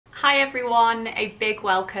Hi everyone, a big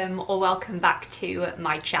welcome or welcome back to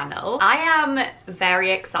my channel. I am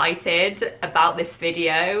very excited about this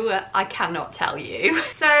video, I cannot tell you.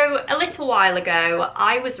 So a little while ago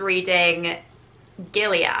I was reading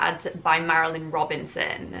Gilead by Marilynne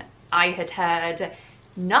Robinson. I had heard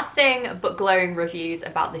nothing but glowing reviews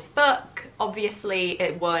about this book. Obviously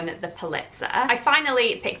it won the Pulitzer. I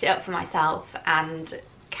finally picked it up for myself and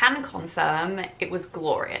can confirm it was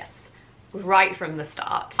glorious right from the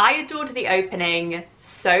start. I adored the opening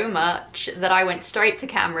so much that I went straight to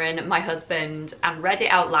Cameron, my husband, and read it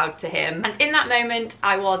out loud to him. And in that moment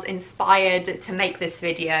I was inspired to make this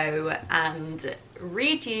video and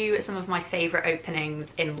read you some of my favourite openings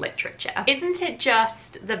in literature. Isn't it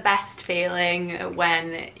just the best feeling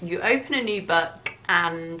when you open a new book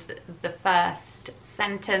and the first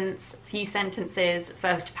sentence, few sentences,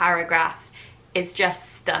 first paragraph is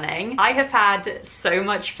just stunning. I have had so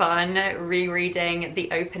much fun rereading the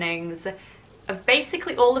openings of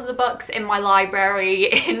basically all of the books in my library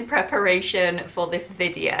in preparation for this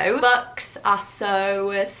video. Books are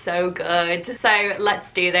so good. So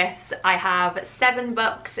let's do this. I have 7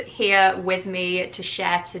 books here with me to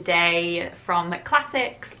share today, from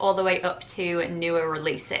classics all the way up to newer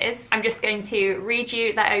releases. I'm just going to read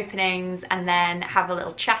you their openings and then have a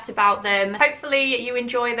little chat about them. Hopefully you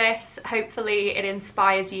enjoy this. Hopefully it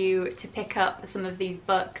inspires you to pick up some of these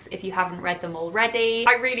books if you haven't read them already.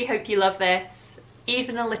 I really hope you love this,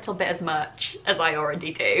 even a little bit as much as I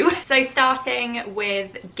already do. So starting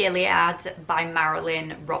with Gilead by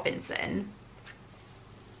Marilynne Robinson.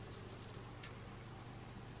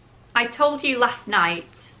 I told you last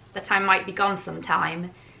night that I might be gone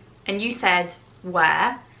sometime, and you said,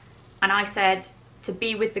 where? And I said, to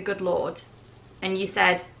be with the good Lord. And you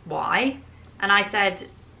said, why? And I said,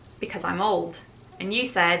 because I'm old. And you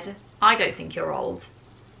said, I don't think you're old.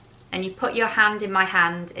 And you put your hand in my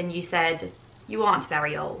hand and you said, you aren't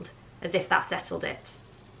very old, as if that settled it.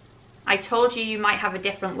 I told you you might have a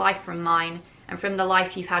different life from mine and from the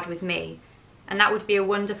life you've had with me, and that would be a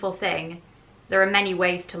wonderful thing. There are many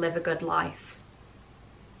ways to live a good life.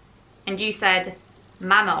 And you said,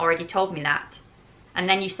 Mama already told me that. And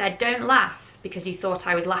then you said, don't laugh, because you thought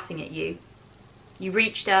I was laughing at you. You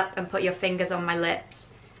reached up and put your fingers on my lips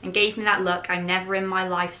and gave me that look I never in my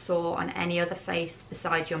life saw on any other face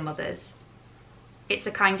besides your mother's. It's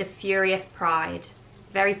a kind of furious pride,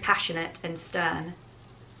 very passionate and stern.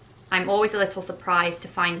 I'm always a little surprised to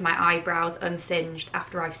find my eyebrows unsinged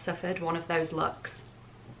after I've suffered one of those looks.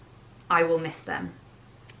 I will miss them.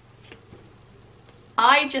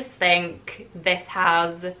 I just think this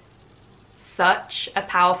has such a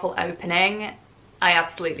powerful opening. I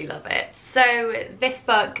absolutely love it. So this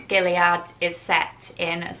book, Gilead, is set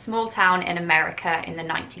in a small town in America in the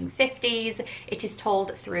 1950s. It is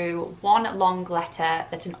told through one long letter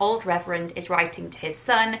that an old reverend is writing to his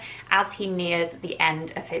son as he nears the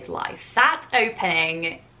end of his life. That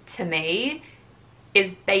opening, to me,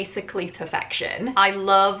 is basically perfection. I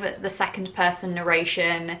love the second person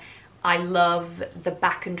narration. I love the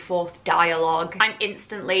back and forth dialogue. I'm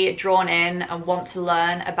instantly drawn in and want to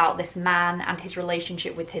learn about this man and his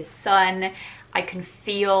relationship with his son. I can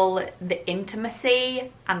feel the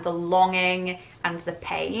intimacy and the longing and the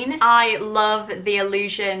pain. I love the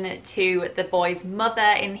allusion to the boy's mother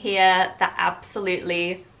in here. That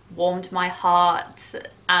absolutely warmed my heart,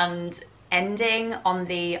 and ending on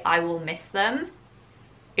the I will miss them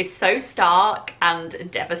is so stark and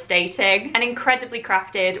devastating and incredibly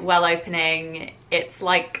crafted, well opening. It's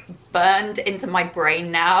like burned into my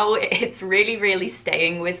brain now. It's really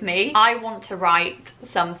staying with me. I want to write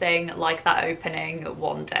something like that opening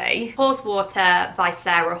one day. Pours Water by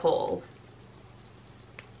Sarah Hall.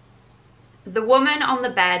 The woman on the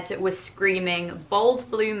bed was screaming bold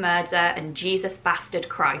blue murder and Jesus bastard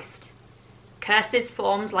Christ. Curses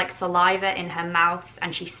formed like saliva in her mouth,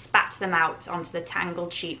 and she spat them out onto the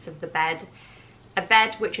tangled sheets of the bed, a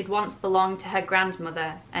bed which had once belonged to her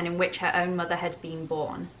grandmother and in which her own mother had been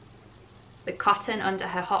born. The cotton under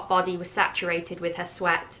her hot body was saturated with her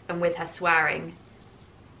sweat and with her swearing.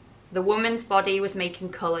 The woman's body was making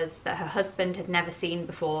colours that her husband had never seen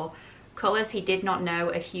before, colours he did not know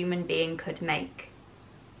a human being could make.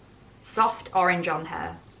 Soft orange on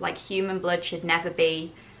her, like human blood should never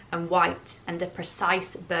be, and white and a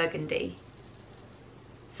precise burgundy.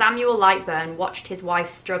 Samuel Lightburn watched his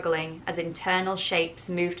wife struggling as internal shapes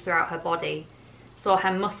moved throughout her body, saw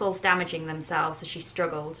her muscles damaging themselves as she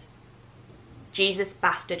struggled. Jesus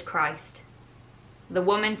bastard Christ. The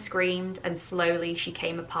woman screamed and slowly she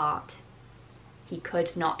came apart. He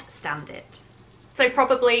could not stand it. So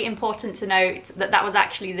probably important to note that that was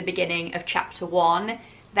actually the beginning of chapter 1.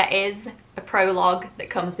 There is a prologue that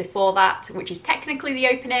comes before that, which is technically the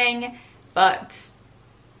opening, but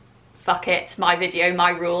fuck it, my video, my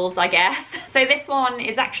rules, I guess. So this one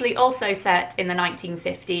is actually also set in the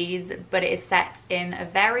 1950s, but it is set in a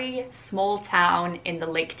very small town in the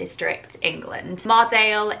Lake District, England.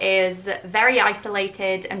 Mardale is very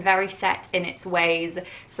isolated and very set in its ways,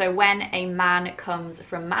 so when a man comes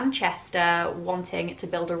from Manchester wanting to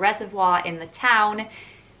build a reservoir in the town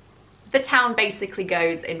basically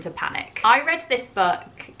goes into panic. I read this book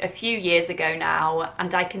a few years ago now,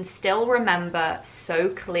 and I can still remember so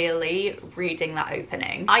clearly reading that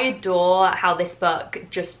opening. I adore how this book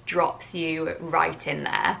just drops you right in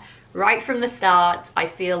there. Right from the start, I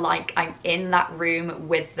feel like I'm in that room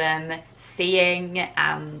with them, seeing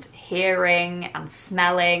and hearing and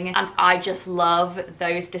smelling, and I just love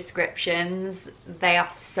those descriptions. They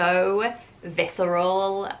are so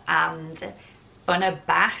visceral and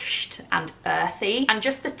unabashed and earthy, and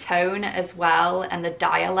just the tone as well and the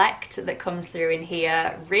dialect that comes through in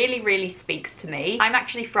here really speaks to me. I'm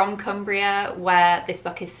actually from Cumbria, where this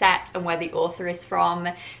book is set and where the author is from,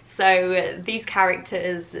 so these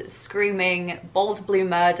characters screaming bold blue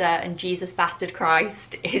murder and Jesus bastard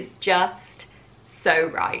Christ is just so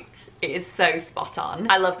right. It is so spot on.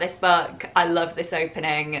 I love this book, I love this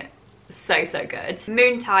opening, so good.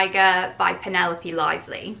 Moon Tiger by Penelope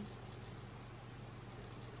Lively.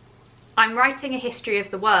 "I'm writing a history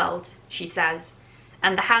of the world," she says,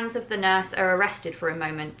 and the hands of the nurse are arrested for a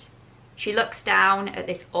moment. She looks down at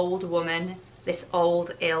this old woman, this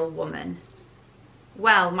old, ill woman.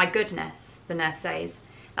 "Well, my goodness," the nurse says,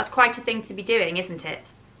 "that's quite a thing to be doing, isn't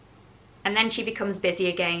it?" And then she becomes busy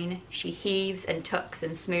again. She heaves and tucks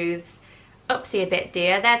and smooths. "Upsy a bit,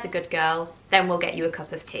 dear, there's a good girl. Then we'll get you a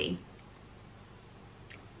cup of tea."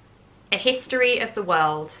 A history of the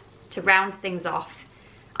world. To round things off,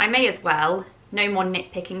 I may as well. No more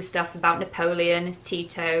nitpicking stuff about Napoleon,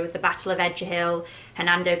 Tito, the Battle of Edgehill,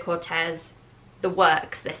 Hernando Cortez. The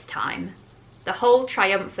works this time. The whole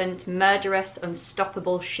triumphant, murderous,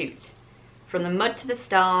 unstoppable shoot. From the mud to the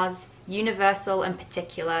stars, universal and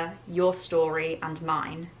particular, your story and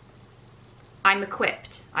mine. I'm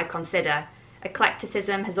equipped, I consider.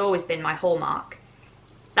 Eclecticism has always been my hallmark.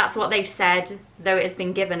 That's what they've said, though it has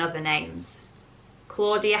been given other names.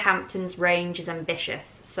 Claudia Hampton's range is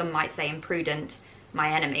ambitious, some might say imprudent, my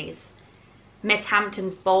enemies. Miss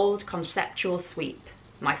Hampton's bold, conceptual sweep,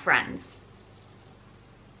 my friends.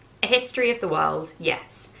 A history of the world,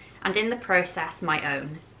 yes, and in the process my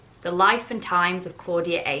own. The life and times of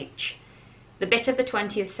Claudia H. The bit of the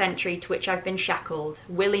 20th century to which I've been shackled,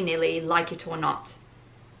 willy-nilly, like it or not.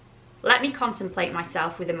 Let me contemplate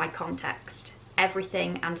myself within my context,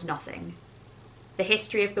 everything and nothing. The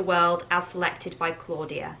history of the world as selected by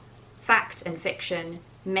Claudia. Fact and fiction,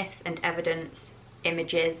 myth and evidence,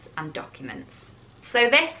 images and documents. So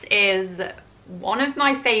this is one of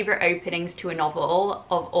my favourite openings to a novel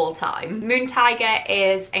of all time. Moon Tiger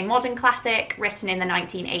is a modern classic written in the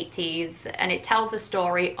 1980s, and it tells the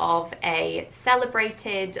story of a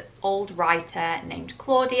celebrated old writer named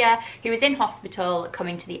Claudia who is in hospital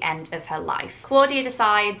coming to the end of her life. Claudia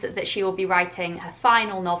decides that she will be writing her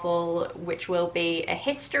final novel, which will be a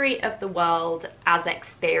history of the world as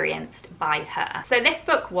experienced by her. So this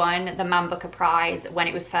book won the Man Booker Prize when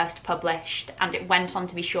it was first published, and it went on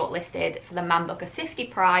to be shortlisted for the Man Booker 50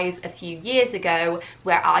 Prize a few years ago,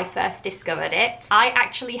 where I first discovered it. I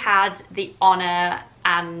actually had the honour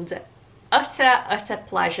and utter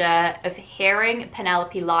pleasure of hearing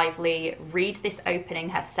Penelope Lively read this opening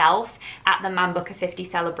herself at the Man Booker 50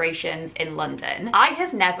 celebrations in London. I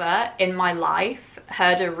have never in my life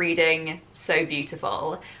heard a reading so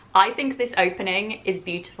beautiful. I think this opening is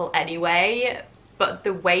beautiful anyway, but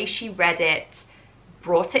the way she read it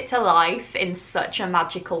brought it to life in such a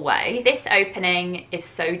magical way. This opening is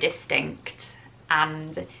so distinct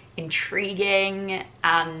and intriguing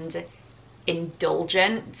and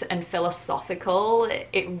indulgent and philosophical.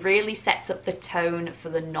 It really sets up the tone for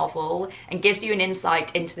the novel and gives you an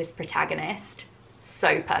insight into this protagonist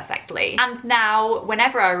so perfectly. And now,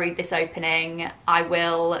 whenever I read this opening, I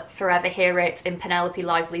will forever hear it in Penelope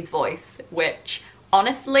Lively's voice, which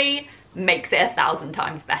honestly makes it 1,000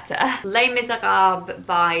 times better. Les Miserables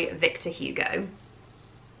by Victor Hugo.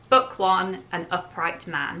 Book 1, An Upright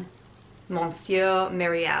Man. Monsieur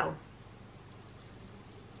Myriel.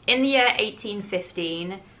 In the year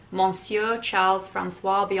 1815, Monsieur Charles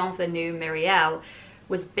Francois Bienvenu Myriel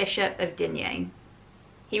was Bishop of Digne.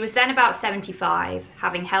 He was then about 75,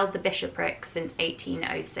 having held the bishopric since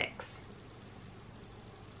 1806.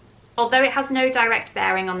 Although it has no direct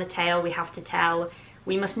bearing on the tale we have to tell,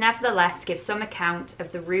 we must nevertheless give some account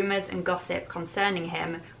of the rumours and gossip concerning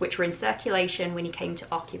him which were in circulation when he came to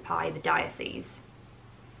occupy the diocese.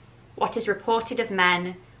 What is reported of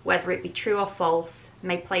men, whether it be true or false,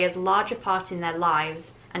 may play as large a part in their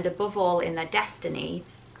lives, and above all in their destiny,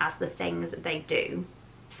 as the things they do.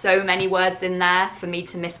 So many words in there for me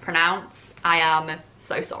to mispronounce. I am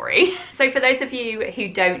so sorry. So for those of you who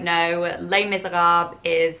don't know, Les Miserables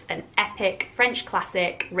is an epic French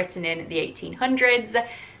classic written in the 1800s,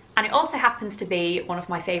 and it also happens to be one of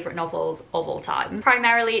my favourite novels of all time.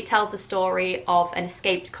 Primarily it tells the story of an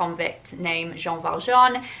escaped convict named Jean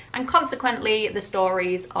Valjean, and consequently the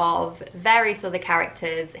stories of various other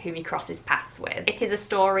characters whom he crosses paths with. It is a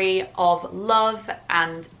story of love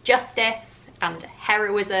and justice and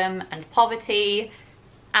heroism and poverty,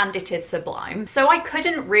 and it is sublime. So I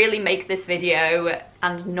couldn't really make this video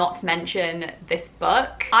and not mention this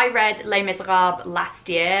book. I read Les Miserables last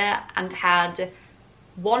year and had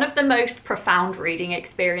one of the most profound reading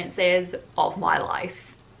experiences of my life.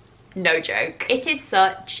 No joke. It is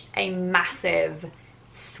such a massive,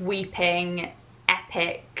 sweeping,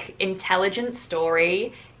 epic, intelligent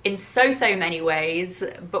story in so many ways,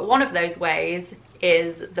 but one of those ways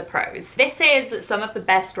is the prose. This is some of the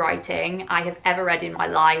best writing I have ever read in my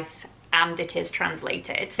life, and it is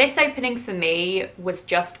translated. This opening for me was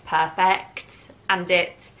just perfect, and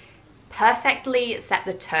it perfectly set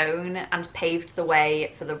the tone and paved the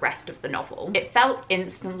way for the rest of the novel. It felt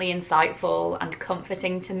instantly insightful and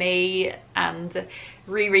comforting to me, and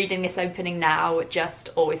rereading this opening now just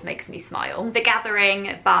always makes me smile. The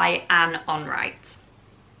Gathering by Anne Onright.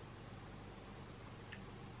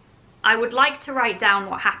 I would like to write down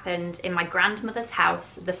what happened in my grandmother's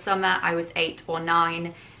house the summer I was 8 or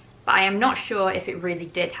 9, but I am not sure if it really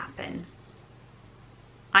did happen.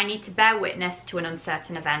 I need to bear witness to an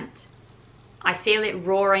uncertain event. I feel it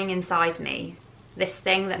roaring inside me, this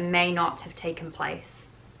thing that may not have taken place.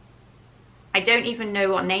 I don't even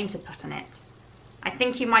know what name to put on it. I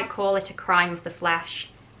think you might call it a crime of the flesh,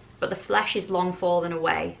 but the flesh is long fallen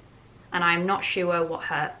away, and I am not sure what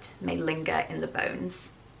hurt may linger in the bones.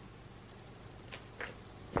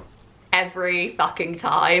 Every fucking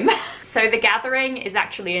time. So The Gathering is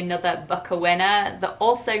actually another Booker winner that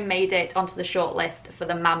also made it onto the shortlist for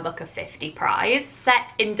the Man Booker 50 prize.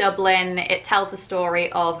 Set in Dublin, it tells the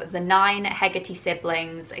story of the 9 Hegarty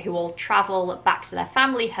siblings who all travel back to their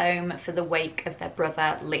family home for the wake of their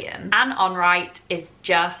brother Liam. Anne Onright is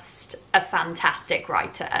just a fantastic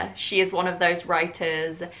writer. She is one of those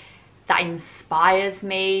writers that inspires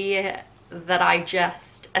me, that I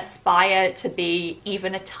just aspire to be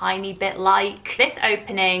even a tiny bit like. This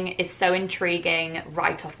opening is so intriguing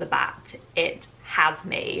right off the bat. It has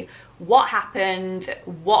me. What happened?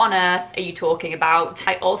 What on earth are you talking about?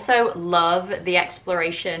 I also love the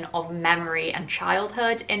exploration of memory and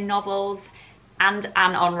childhood in novels, and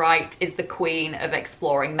Anne Onright is the queen of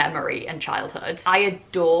exploring memory and childhood. I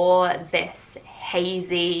adore this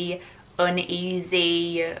hazy,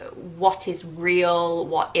 uneasy, what is real,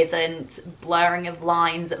 what isn't, blurring of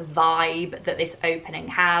lines vibe that this opening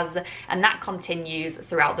has, and that continues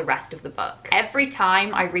throughout the rest of the book. Every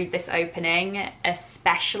time I read this opening,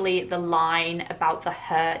 especially the line about the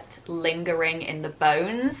hurt lingering in the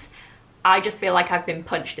bones, I just feel like I've been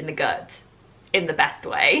punched in the gut in the best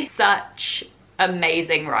way. Such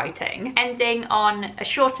amazing writing. Ending on a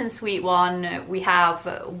short and sweet one, we have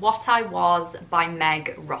What I Was by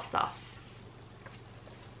Meg Rossoff.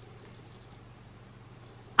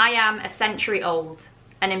 I am a century old,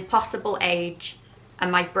 an impossible age,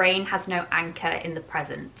 and my brain has no anchor in the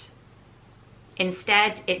present.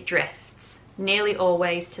 Instead, it drifts, nearly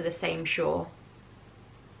always to the same shore.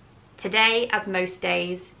 Today, as most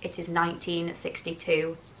days, it is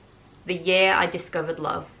 1962, the year I discovered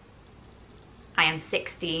love. I am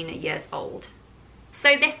 16 years old.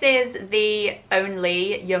 So this is the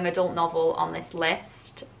only young adult novel on this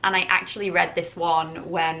list, and I actually read this one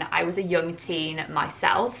when I was a young teen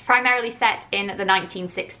myself. Primarily set in the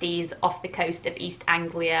 1960s off the coast of East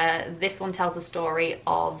Anglia, this one tells the story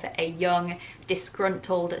of a young,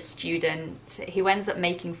 disgruntled student who ends up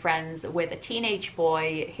making friends with a teenage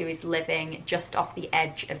boy who is living just off the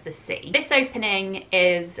edge of the sea. This opening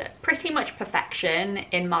is pretty much perfection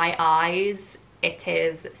in my eyes. It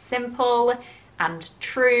is simple and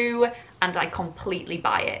true, and I completely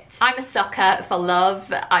buy it. I'm a sucker for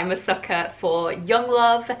love. I'm a sucker for young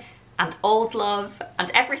love and old love and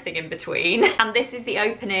everything in between. And this is the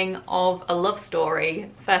opening of a love story,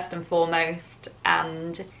 first and foremost,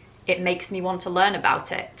 and it makes me want to learn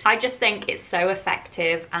about it. I just think it's so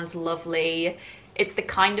effective and lovely. It's the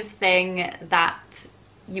kind of thing that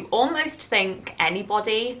you almost think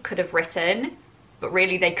anybody could have written, but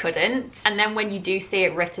really they couldn't. And then when you do see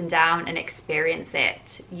it written down and experience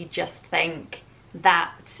it, you just think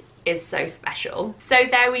that is so special. So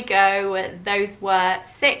there we go. Those were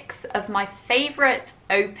 6 of my favourite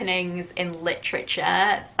openings in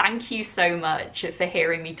literature. Thank you so much for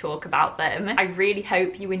hearing me talk about them. I really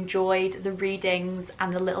hope you enjoyed the readings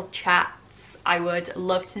and the little chats. I would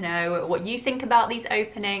love to know what you think about these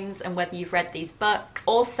openings and whether you've read these books.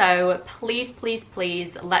 Also, please, please,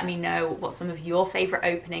 please let me know what some of your favourite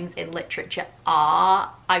openings in literature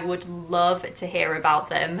are. I would love to hear about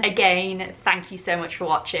them. Again, thank you so much for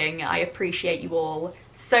watching. I appreciate you all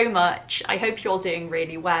so much. I hope you're all doing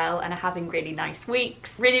really well and are having really nice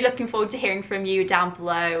weeks. Really looking forward to hearing from you down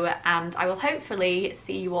below, and I will hopefully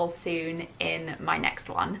see you all soon in my next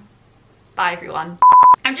one. Bye everyone.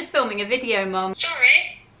 I'm just filming a video, Mum.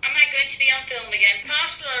 Sorry, am I going to be on film again?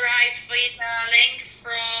 Parcel arrived for you, darling,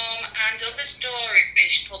 from And Other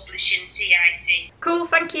Stories Publishing, CIC. Cool,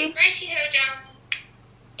 thank you. Righty-ho, darling.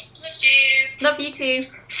 Love you. Love you too.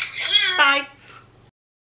 Bye. Bye.